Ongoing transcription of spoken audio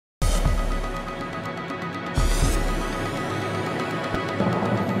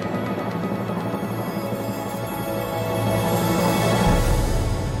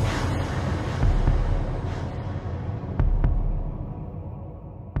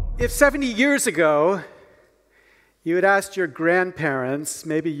If 70 years ago you had asked your grandparents,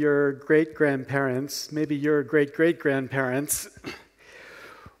 maybe your great-grandparents, maybe your great-great-grandparents,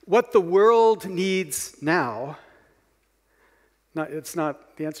 what the world needs now, the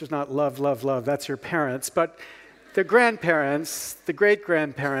answer's not love, love, love, that's your parents, but the grandparents, the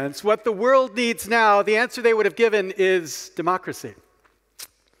great-grandparents, what the world needs now, the answer they would have given is democracy. At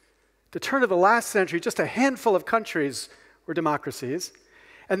the turn of the last century, just a handful of countries were democracies.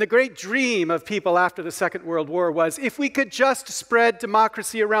 And the great dream of people after the Second World War was, if we could just spread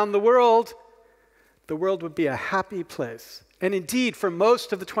democracy around the world would be a happy place. And indeed, for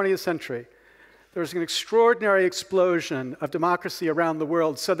most of the 20th century, there was an extraordinary explosion of democracy around the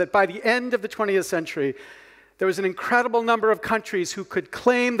world, so that by the end of the 20th century, there was an incredible number of countries who could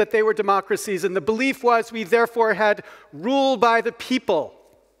claim that they were democracies, and the belief was we therefore had rule by the people.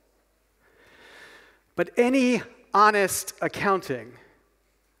 But any honest accounting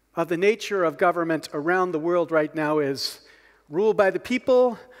of the nature of government around the world right now is rule by the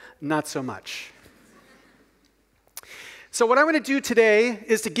people, not so much. So what I want to do today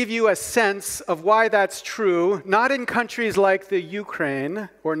is to give you a sense of why that's true, not in countries like the Ukraine,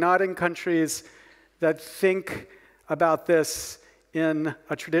 or not in countries that think about this in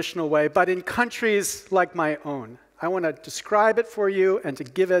a traditional way, but in countries like my own. I want to describe it for you and to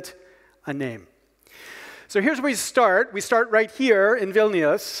give it a name. So here's where we start. We start right here in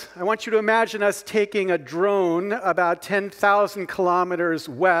Vilnius. I want you to imagine us taking a drone about 10,000 kilometers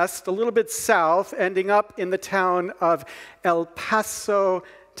west, a little bit south, ending up in the town of El Paso,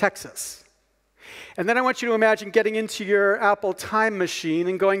 Texas. And then I want you to imagine getting into your Apple time machine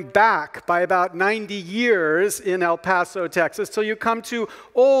and going back by about 90 years in El Paso, Texas, till you come to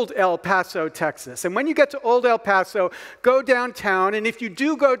Old El Paso, Texas. And when you get to Old El Paso, go downtown. And if you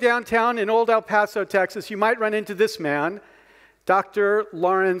do go downtown in Old El Paso, Texas, you might run into this man, Dr.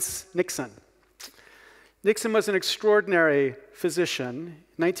 Lawrence Nixon. Nixon was an extraordinary physician.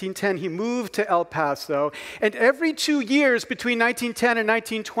 In 1910, he moved to El Paso. And every 2 years between 1910 and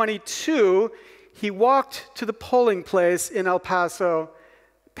 1922, he walked to the polling place in El Paso,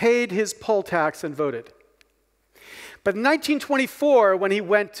 paid his poll tax, and voted. But in 1924, when he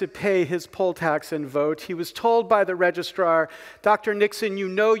went to pay his poll tax and vote, he was told by the registrar, "Dr. Nixon, you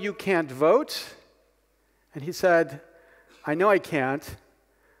know you can't vote." And he said, "I know I can't,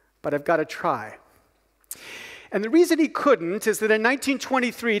 but I've got to try." And the reason he couldn't is that in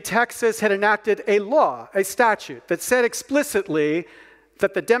 1923, Texas had enacted a law, a statute, that said explicitly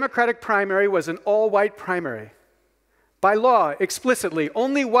that the Democratic primary was an all-white primary. By law, explicitly,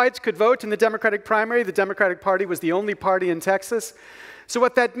 only whites could vote in the Democratic primary. The Democratic Party was the only party in Texas. So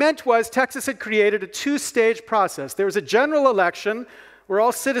what that meant was Texas had created a two-stage process. There was a general election where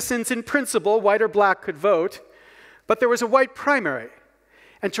all citizens in principle, white or black, could vote, but there was a white primary.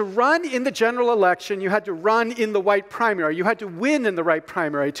 And to run in the general election, you had to run in the white primary. You had to win in the white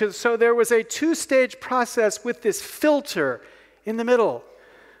primary. So there was a two-stage process with this filter in the middle.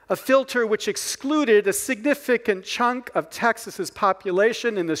 A filter which excluded a significant chunk of Texas's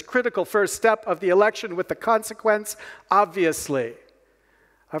population in this critical first step of the election, with the consequence, obviously,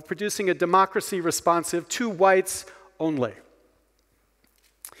 of producing a democracy responsive to whites only.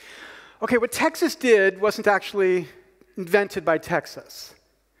 Okay, what Texas did wasn't actually invented by Texas.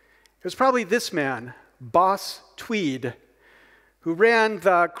 It was probably this man, Boss Tweed, who ran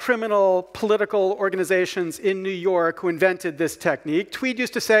the criminal political organizations in New York, who invented this technique. Tweed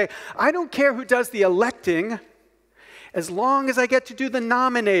used to say, "I don't care who does the electing, as long as I get to do the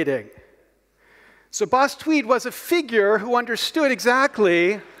nominating." So Boss Tweed was a figure who understood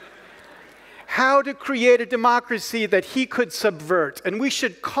exactly how to create a democracy that he could subvert. And we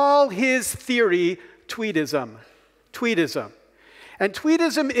should call his theory Tweedism. Tweedism. And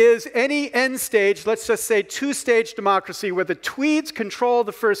Tweedism is any end stage, let's just say two-stage democracy, where the Tweeds control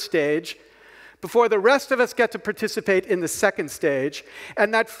the first stage before the rest of us get to participate in the second stage.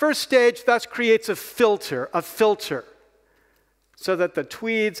 And that first stage thus creates a filter, so that the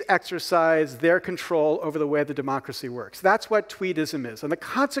Tweeds exercise their control over the way the democracy works. That's what Tweedism is. And the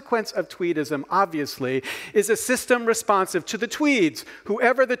consequence of Tweedism, obviously, is a system responsive to the Tweeds,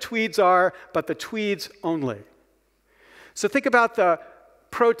 whoever the Tweeds are, but the Tweeds only. So think about the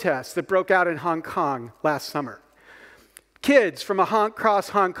protests that broke out in Hong Kong last summer. Kids from across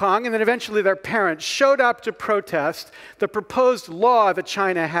Hong Kong, and then eventually their parents, showed up to protest the proposed law that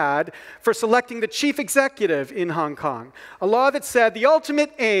China had for selecting the chief executive in Hong Kong. A law that said the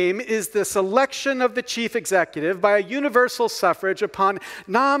ultimate aim is the selection of the chief executive by a universal suffrage upon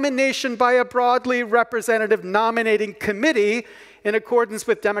nomination by a broadly representative nominating committee in accordance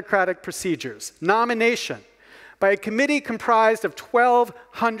with democratic procedures. Nomination by a committee comprised of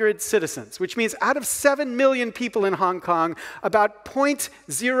 1,200 citizens, which means out of 7 million people in Hong Kong, about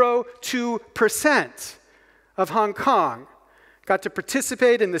 0.02% of Hong Kong got to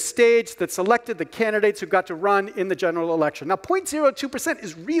participate in the stage that selected the candidates who got to run in the general election. Now, 0.02%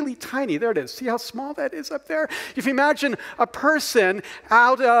 is really tiny. There it is. See how small that is up there? If you imagine a person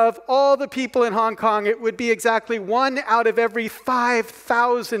out of all the people in Hong Kong, it would be exactly 1 out of every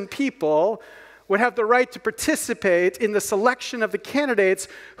 5,000 people would have the right to participate in the selection of the candidates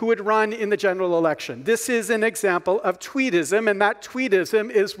who would run in the general election. This is an example of tweedism, and that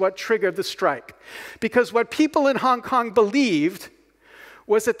tweedism is what triggered the strike. Because what people in Hong Kong believed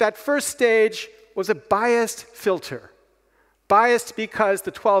was that that first stage was a biased filter. Biased because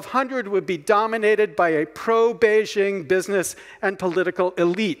the 1,200 would be dominated by a pro-Beijing business and political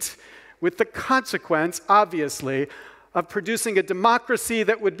elite, with the consequence, obviously, of producing a democracy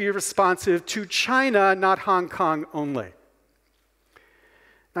that would be responsive to China, not Hong Kong only.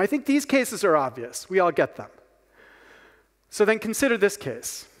 Now, I think these cases are obvious. We all get them. So then consider this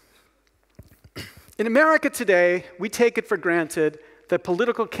case. In America today, we take it for granted that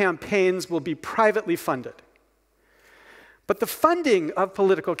political campaigns will be privately funded. But the funding of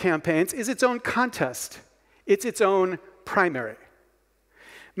political campaigns is its own contest. It's its own primary.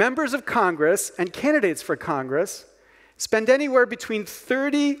 Members of Congress and candidates for Congress spend anywhere between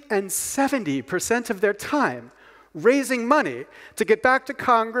 30 and 70% of their time raising money to get back to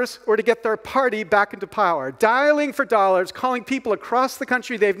Congress or to get their party back into power, dialing for dollars, calling people across the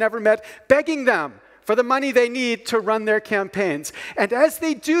country they've never met, begging them for the money they need to run their campaigns. And as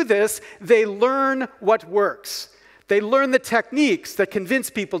they do this, they learn what works. They learn the techniques that convince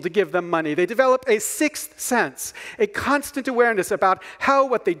people to give them money. They develop a sixth sense, a constant awareness about how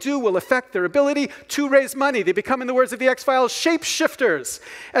what they do will affect their ability to raise money. They become, in the words of the X-Files, shapeshifters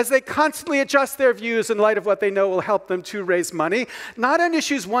as they constantly adjust their views in light of what they know will help them to raise money, not on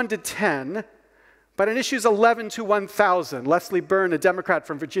issues 1 to 10, but on issues 11 to 1,000. Leslie Byrne, a Democrat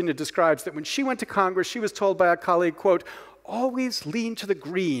from Virginia, describes that when she went to Congress, she was told by a colleague, quote, "Always lean to the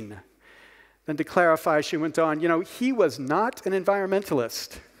green." Then to clarify, she went on, he was not an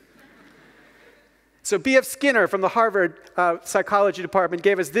environmentalist. So B.F. Skinner from the Harvard Psychology Department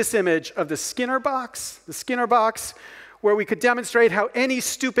gave us this image of the Skinner box, where we could demonstrate how any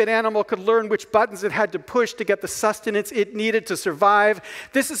stupid animal could learn which buttons it had to push to get the sustenance it needed to survive.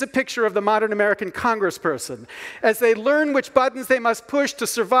 This is a picture of the modern American congressperson, as they learn which buttons they must push to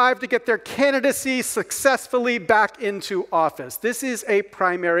survive to get their candidacy successfully back into office. This is a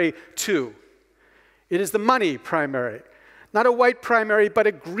primary 2. It is the money primary, not a white primary, but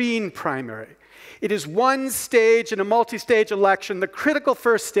a green primary. It is one stage in a multi-stage election, the critical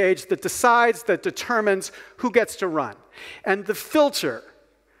first stage that decides, that determines who gets to run. And the filter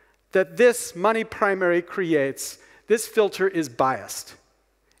that this money primary creates, this filter is biased.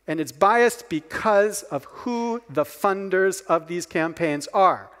 And it's biased because of who the funders of these campaigns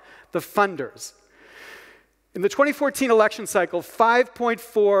are, the funders. In the 2014 election cycle,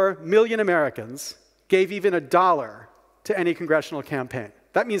 5.4 million Americans gave even $1 to any congressional campaign.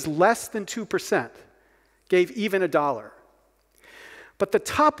 That means less than 2% gave even $1. But the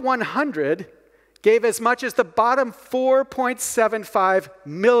top 100 gave as much as the bottom 4.75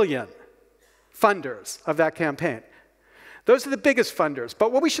 million funders of that campaign. Those are the biggest funders.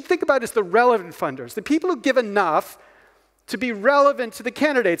 But what we should think about is the relevant funders, the people who give enough to be relevant to the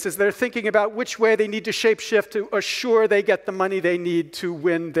candidates as they're thinking about which way they need to shapeshift to assure they get the money they need to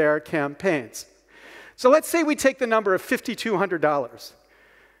win their campaigns. So let's say we take the number of $5,200.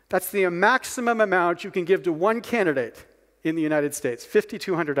 That's the maximum amount you can give to one candidate in the United States,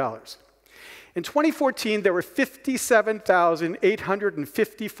 $5,200. In 2014, there were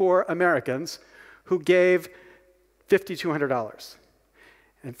 57,854 Americans who gave $5,200.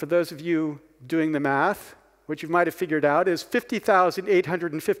 And for those of you doing the math, what you might have figured out is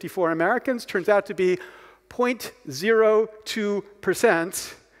 50,854 Americans turns out to be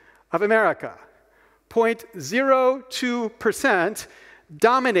 0.02% of America. 0.02%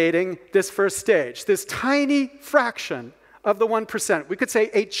 dominating this first stage, this tiny fraction of the 1%. We could say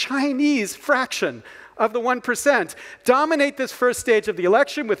a Chinese fraction of the 1% dominate this first stage of the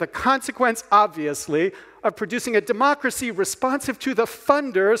election, with a consequence, obviously, of producing a democracy responsive to the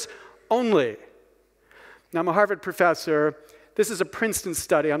funders only. Now, I'm a Harvard professor. This is a Princeton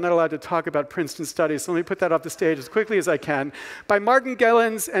study. I'm not allowed to talk about Princeton studies, so let me put that off the stage as quickly as I can. By Martin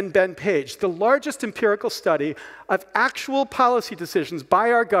Gellens and Ben Page, the largest empirical study of actual policy decisions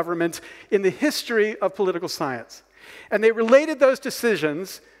by our government in the history of political science. And they related those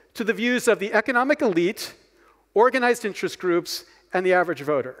decisions to the views of the economic elite, organized interest groups, and the average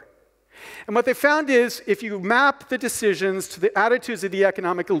voter. And what they found is if you map the decisions to the attitudes of the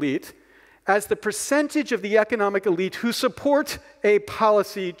economic elite, as the percentage of the economic elite who support a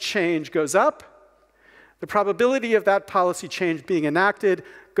policy change goes up, the probability of that policy change being enacted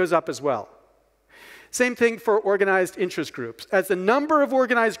goes up as well. Same thing for organized interest groups. As the number of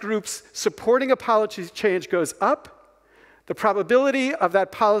organized groups supporting a policy change goes up, the probability of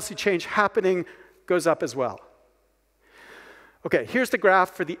that policy change happening goes up as well. Okay, here's the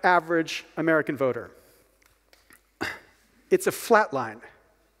graph for the average American voter. It's a flat line.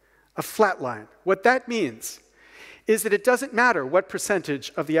 A flat line. What that means is that it doesn't matter what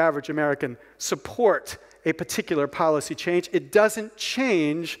percentage of the average American support a particular policy change. It doesn't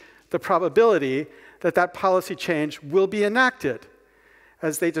change the probability that that policy change will be enacted.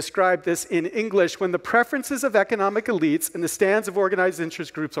 As they describe this in English, when the preferences of economic elites and the stands of organized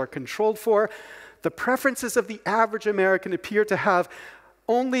interest groups are controlled for, the preferences of the average American appear to have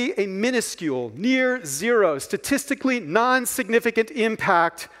only a minuscule, near zero, statistically non-significant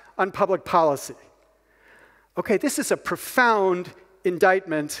impact on public policy. Okay, this is a profound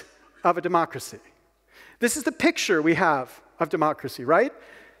indictment of a democracy. This is the picture we have of democracy, right?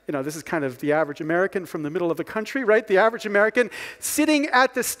 You know, this is kind of the average American from the middle of the country, right? The average American sitting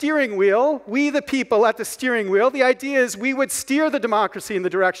at the steering wheel, we the people at the steering wheel. The idea is we would steer the democracy in the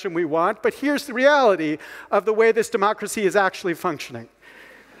direction we want, but here's the reality of the way this democracy is actually functioning.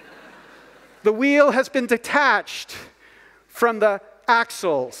 The wheel has been detached from the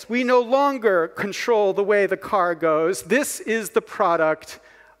axles. We no longer control the way the car goes. This is the product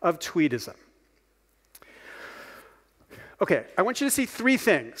of tweedism. Okay, I want you to see three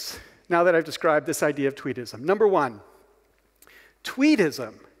things now that I've described this idea of tweedism. Number one,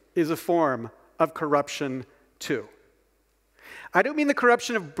 tweedism is a form of corruption too. I don't mean the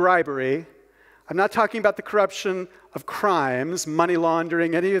corruption of bribery. I'm not talking about the corruption of crimes, money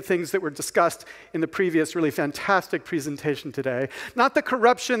laundering, any of the things that were discussed in the previous really fantastic presentation today. Not the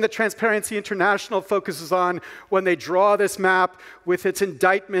corruption that Transparency International focuses on when they draw this map with its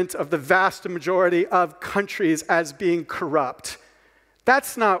indictment of the vast majority of countries as being corrupt.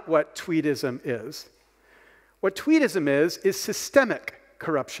 That's not what tweedism is. What tweedism is systemic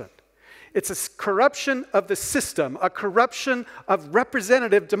corruption. It's a corruption of the system, a corruption of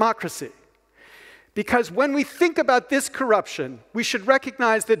representative democracy. Because when we think about this corruption, we should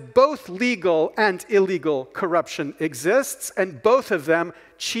recognize that both legal and illegal corruption exists, and both of them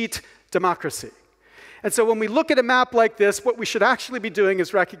cheat democracy. And so when we look at a map like this, what we should actually be doing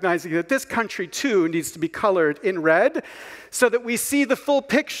is recognizing that this country, too, needs to be colored in red so that we see the full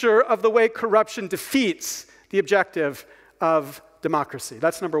picture of the way corruption defeats the objective of democracy.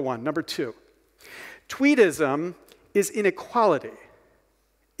 That's number one. Number two, tweedism is inequality.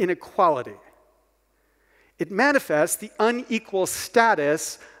 Inequality. It manifests the unequal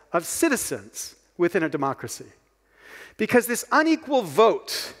status of citizens within a democracy. Because this unequal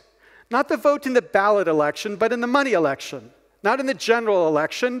vote, not the vote in the ballot election, but in the money election, not in the general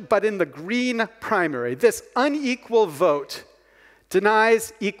election, but in the green primary, this unequal vote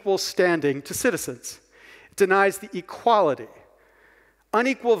denies equal standing to citizens. It denies the equality.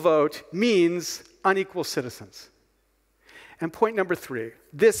 Unequal vote means unequal citizens. And point number three,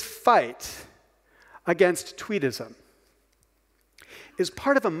 this fight against tweedism is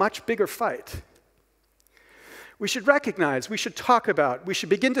part of a much bigger fight. We should recognize, we should talk about, we should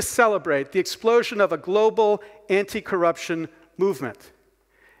begin to celebrate the explosion of a global anti-corruption movement.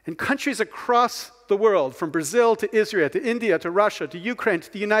 In countries across the world, from Brazil to Israel, to India, to Russia, to Ukraine,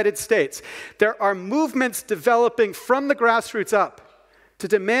 to the United States, there are movements developing from the grassroots up to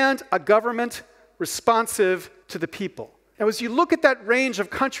demand a government responsive to the people. Now, as you look at that range of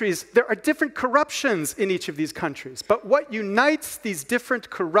countries, there are different corruptions in each of these countries. But what unites these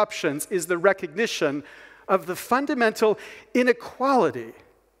different corruptions is the recognition of the fundamental inequality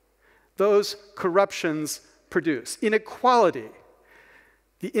those corruptions produce. Inequality.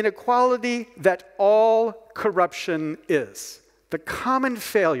 The inequality that all corruption is. The common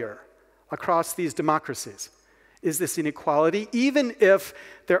failure across these democracies is this inequality, even if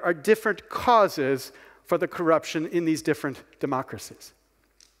there are different causes for the corruption in these different democracies.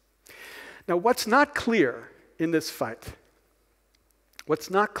 Now, what's not clear in this fight, what's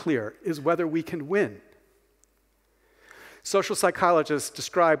not clear is whether we can win. Social psychologists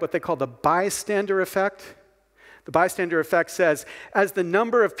describe what they call the bystander effect. The bystander effect says, as the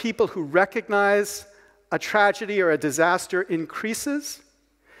number of people who recognize a tragedy or a disaster increases,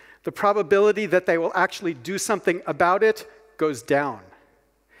 the probability that they will actually do something about it goes down.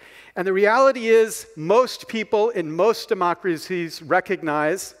 And the reality is, most people in most democracies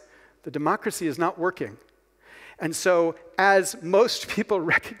recognize the democracy is not working. And so as most people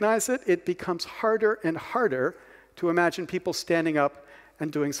recognize it, it becomes harder and harder to imagine people standing up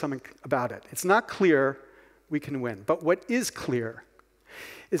and doing something about it. It's not clear we can win. But what is clear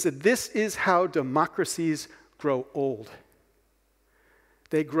is that this is how democracies grow old.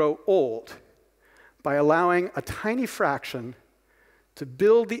 They grow old by allowing a tiny fraction to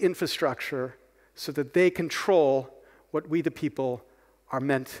build the infrastructure so that they control what we, the people, are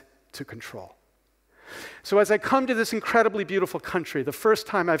meant to control. So as I come to this incredibly beautiful country, the first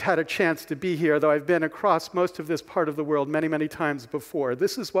time I've had a chance to be here, though I've been across most of this part of the world many, many times before,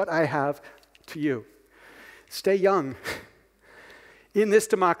 this is what I have to you. Stay young. In this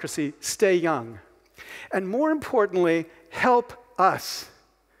democracy, stay young. And more importantly, help us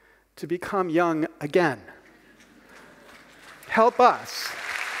to become young again. Help us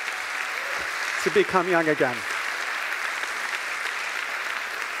to become young again.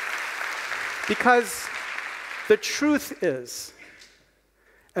 Because the truth is,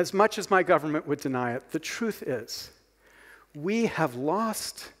 as much as my government would deny it, the truth is, we have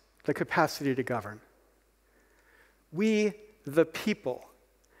lost the capacity to govern. We, the people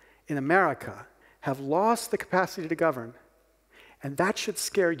in America, have lost the capacity to govern. And that should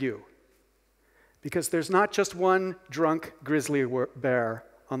scare you. Because there's not just one drunk grizzly bear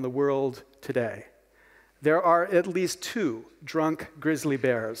on the world today. There are at least 2 drunk grizzly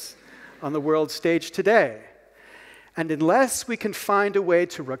bears on the world stage today. And unless we can find a way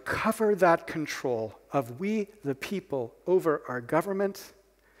to recover that control of we, the people, over our government,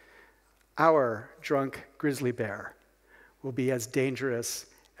 our drunk grizzly bear will be as dangerous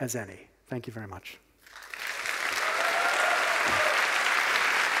as any. Thank you very much.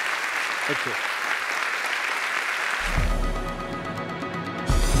 Thank you.